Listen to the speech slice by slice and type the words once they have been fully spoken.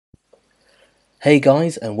Hey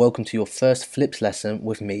guys, and welcome to your first flips lesson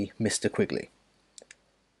with me, Mr. Quigley.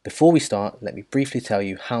 Before we start, let me briefly tell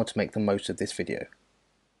you how to make the most of this video.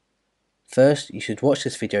 First, you should watch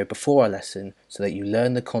this video before our lesson so that you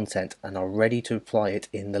learn the content and are ready to apply it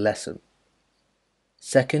in the lesson.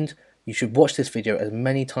 Second, you should watch this video as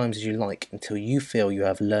many times as you like until you feel you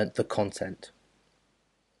have learnt the content.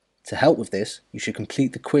 To help with this, you should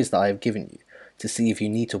complete the quiz that I have given you to see if you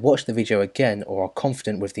need to watch the video again or are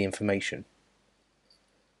confident with the information.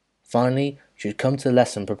 Finally, you should come to the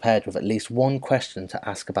lesson prepared with at least one question to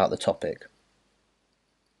ask about the topic.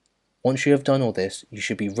 Once you have done all this, you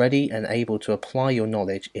should be ready and able to apply your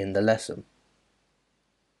knowledge in the lesson.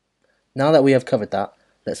 Now that we have covered that,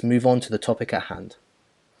 let's move on to the topic at hand.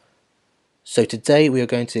 So today we are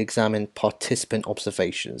going to examine participant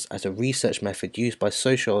observations as a research method used by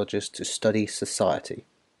sociologists to study society.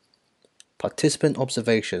 Participant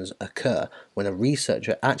observations occur when a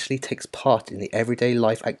researcher actually takes part in the everyday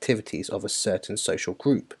life activities of a certain social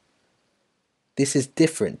group. This is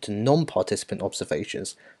different to non-participant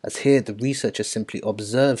observations, as here the researcher simply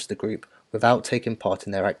observes the group without taking part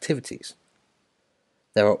in their activities.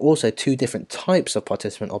 There are also two different types of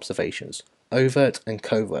participant observations, overt and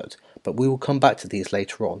covert, but we will come back to these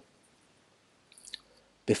later on.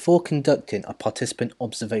 Before conducting a participant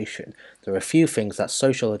observation, there are a few things that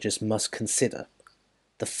sociologists must consider.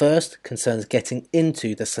 The first concerns getting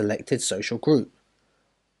into the selected social group.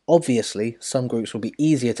 Obviously, some groups will be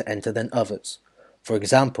easier to enter than others. For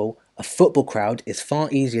example, a football crowd is far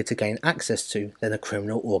easier to gain access to than a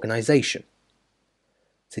criminal organisation.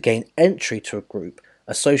 To gain entry to a group,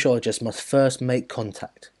 a sociologist must first make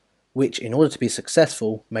contact, which in order to be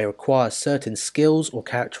successful may require certain skills or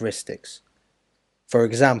characteristics. For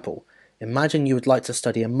example, imagine you would like to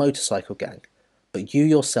study a motorcycle gang, but you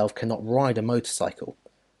yourself cannot ride a motorcycle.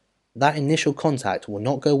 That initial contact will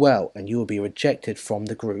not go well and you will be rejected from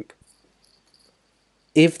the group.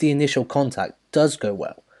 If the initial contact does go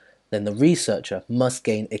well, then the researcher must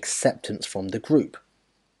gain acceptance from the group.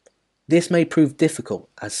 This may prove difficult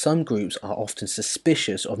as some groups are often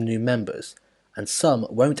suspicious of new members, and some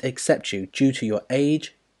won't accept you due to your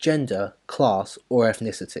age, gender, class, or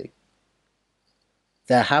ethnicity.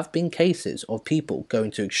 There have been cases of people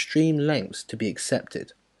going to extreme lengths to be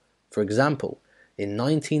accepted. For example, in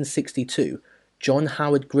 1962, John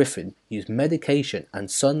Howard Griffin used medication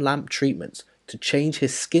and sun lamp treatments to change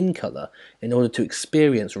his skin color in order to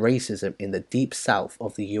experience racism in the deep south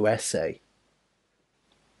of the USA.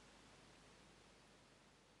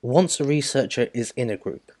 Once a researcher is in a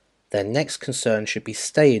group, their next concern should be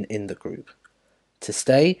staying in the group. To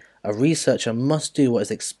stay, a researcher must do what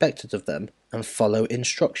is expected of them and follow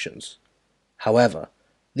instructions. However,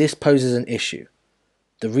 this poses an issue.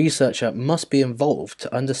 The researcher must be involved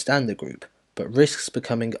to understand the group, but risks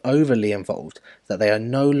becoming overly involved that they are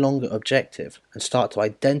no longer objective and start to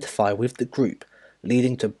identify with the group,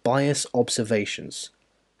 leading to biased observations.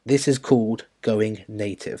 This is called going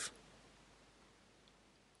native.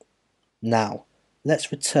 Now,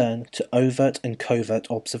 let's return to overt and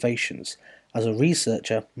covert observations, as a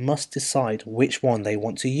researcher must decide which one they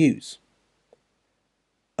want to use.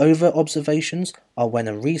 Overt observations are when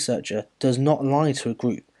a researcher does not lie to a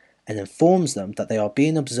group and informs them that they are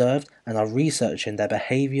being observed and are researching their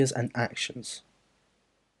behaviours and actions.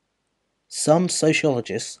 Some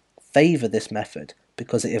sociologists favour this method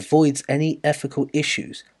because it avoids any ethical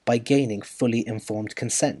issues by gaining fully informed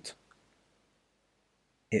consent.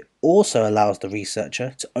 It also allows the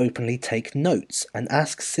researcher to openly take notes and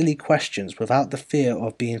ask silly questions without the fear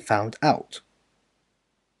of being found out.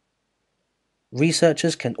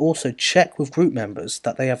 Researchers can also check with group members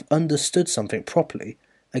that they have understood something properly,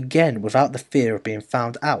 again without the fear of being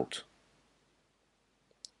found out.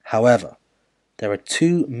 However, there are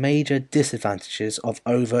two major disadvantages of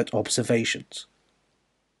overt observations.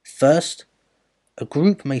 First, a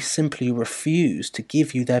group may simply refuse to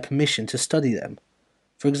give you their permission to study them.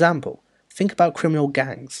 For example, think about criminal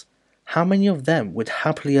gangs. How many of them would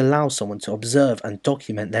happily allow someone to observe and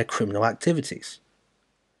document their criminal activities?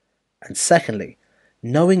 And secondly,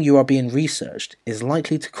 knowing you are being researched is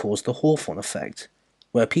likely to cause the Hawthorne effect,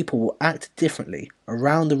 where people will act differently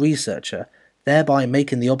around the researcher, thereby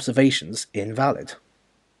making the observations invalid.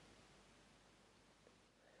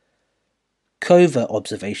 Covert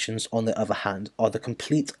observations, on the other hand, are the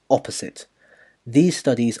complete opposite. These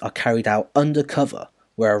studies are carried out undercover,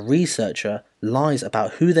 where a researcher lies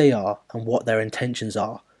about who they are and what their intentions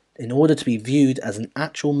are, in order to be viewed as an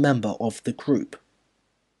actual member of the group.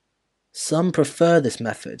 Some prefer this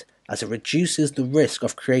method as it reduces the risk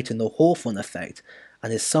of creating the Hawthorne effect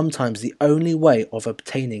and is sometimes the only way of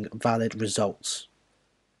obtaining valid results.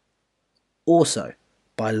 Also,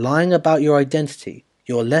 by lying about your identity,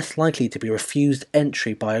 you're less likely to be refused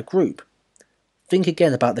entry by a group. Think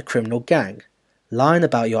again about the criminal gang. Lying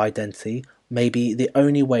about your identity may be the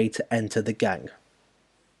only way to enter the gang.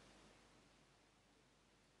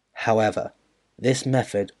 However, this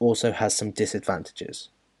method also has some disadvantages.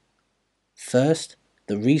 First,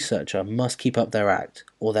 the researcher must keep up their act,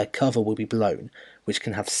 or their cover will be blown, which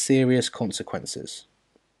can have serious consequences.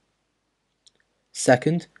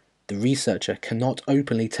 Second, the researcher cannot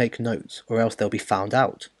openly take notes, or else they'll be found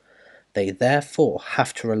out. They therefore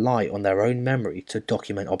have to rely on their own memory to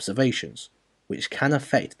document observations, which can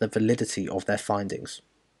affect the validity of their findings.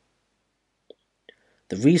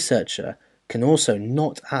 The researcher can also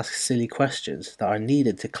not ask silly questions that are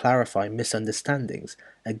needed to clarify misunderstandings,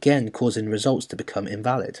 again causing results to become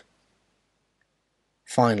invalid.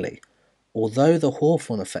 Finally, although the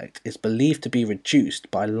Hawthorne effect is believed to be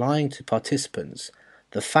reduced by lying to participants,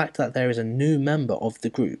 the fact that there is a new member of the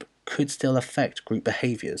group could still affect group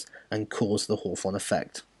behaviours and cause the Hawthorne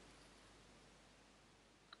effect.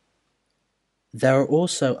 There are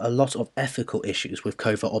also a lot of ethical issues with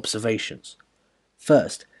covert observations.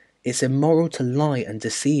 First, it's immoral to lie and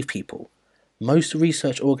deceive people. Most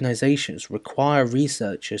research organisations require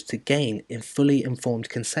researchers to gain fully informed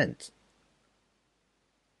consent.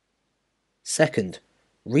 Second,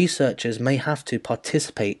 researchers may have to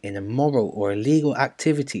participate in immoral or illegal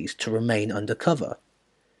activities to remain undercover.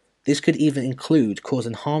 This could even include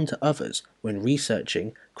causing harm to others when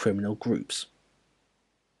researching criminal groups.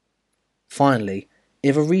 Finally,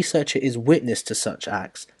 if a researcher is witness to such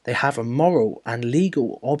acts, they have a moral and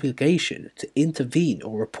legal obligation to intervene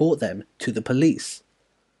or report them to the police.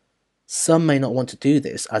 Some may not want to do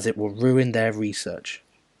this as it will ruin their research.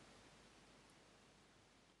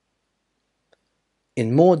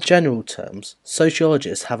 In more general terms,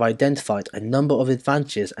 sociologists have identified a number of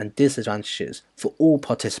advantages and disadvantages for all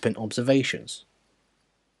participant observations.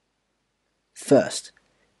 First,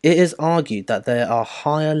 it is argued that there are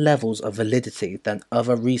higher levels of validity than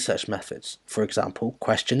other research methods, for example,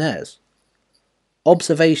 questionnaires.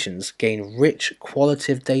 Observations gain rich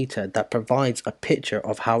qualitative data that provides a picture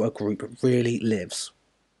of how a group really lives.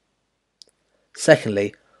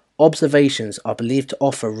 Secondly, observations are believed to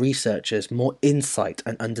offer researchers more insight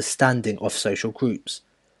and understanding of social groups.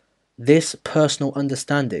 This personal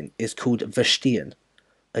understanding is called Verstehen,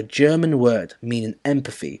 a German word meaning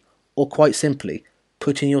empathy, or quite simply,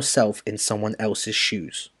 putting yourself in someone else's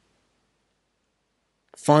shoes.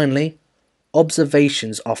 Finally,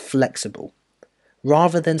 observations are flexible.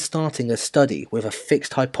 Rather than starting a study with a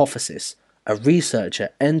fixed hypothesis, a researcher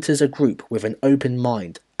enters a group with an open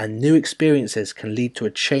mind, and new experiences can lead to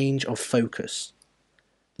a change of focus.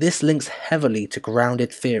 This links heavily to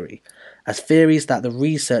grounded theory, as theories that the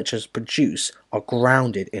researchers produce are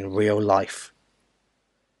grounded in real life.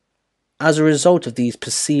 As a result of these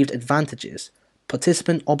perceived advantages,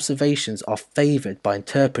 participant observations are favoured by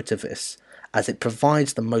interpretivists, as it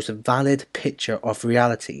provides the most valid picture of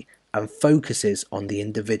reality and focuses on the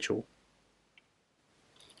individual.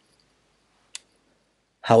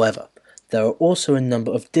 However, there are also a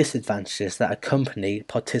number of disadvantages that accompany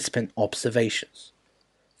participant observations.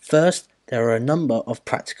 First, there are a number of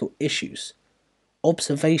practical issues.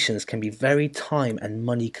 Observations can be very time and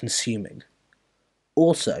money consuming.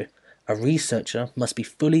 Also, a researcher must be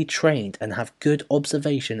fully trained and have good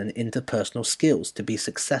observation and interpersonal skills to be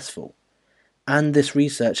successful, and this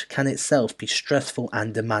research can itself be stressful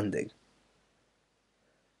and demanding.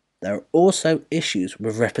 There are also issues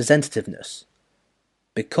with representativeness.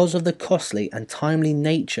 Because of the costly and timely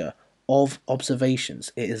nature of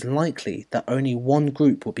observations, it is likely that only one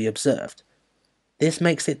group will be observed. This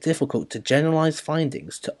makes it difficult to generalize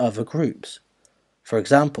findings to other groups. For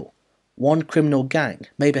example, one criminal gang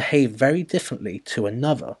may behave very differently to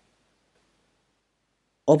another.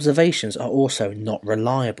 Observations are also not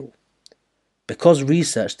reliable. Because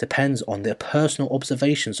research depends on the personal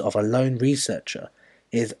observations of a lone researcher,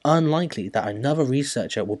 it is unlikely that another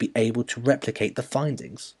researcher will be able to replicate the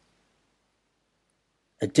findings.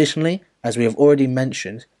 Additionally, as we have already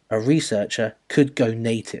mentioned, a researcher could go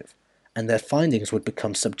native, and their findings would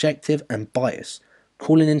become subjective and biased,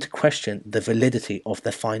 calling into question the validity of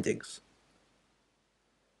their findings.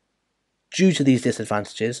 Due to these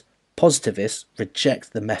disadvantages, positivists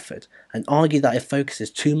reject the method and argue that it focuses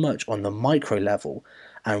too much on the micro level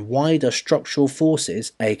and wider structural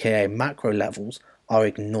forces, aka macro levels, are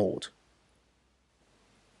ignored.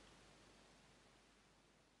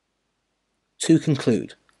 To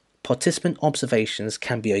conclude, participant observations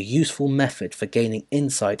can be a useful method for gaining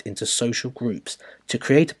insight into social groups to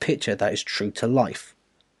create a picture that is true to life.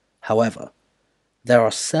 However, There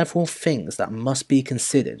are several things that must be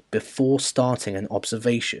considered before starting an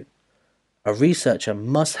observation. A researcher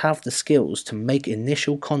must have the skills to make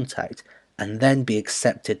initial contact and then be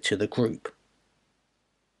accepted to the group.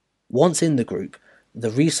 Once in the group, the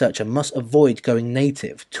researcher must avoid going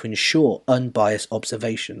native to ensure unbiased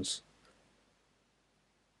observations.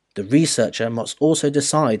 The researcher must also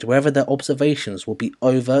decide whether their observations will be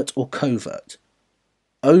overt or covert.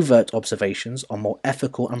 Overt observations are more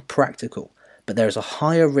ethical and practical, but there is a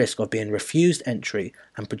higher risk of being refused entry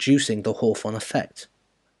and producing the Hawthorne effect.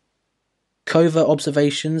 Covert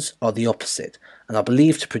observations are the opposite and are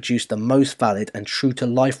believed to produce the most valid and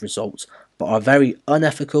true-to-life results, but are very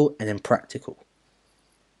unethical and impractical.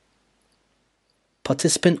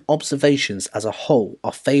 Participant observations as a whole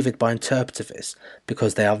are favoured by interpretativists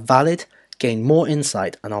because they are valid, gain more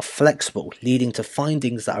insight, and are flexible, leading to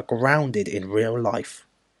findings that are grounded in real life.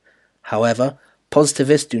 However,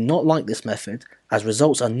 positivists do not like this method as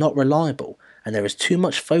results are not reliable and there is too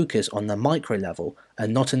much focus on the micro level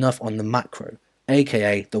and not enough on the macro,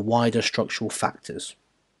 aka the wider structural factors.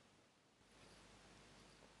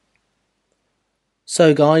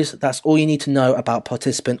 So guys, that's all you need to know about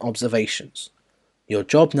participant observations. Your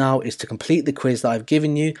job now is to complete the quiz that I've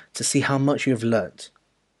given you to see how much you have learnt.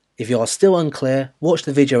 If you are still unclear, watch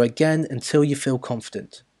the video again until you feel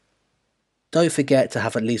confident. Don't forget to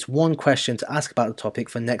have at least one question to ask about the topic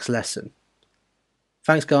for next lesson.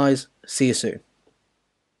 Thanks guys, see you soon.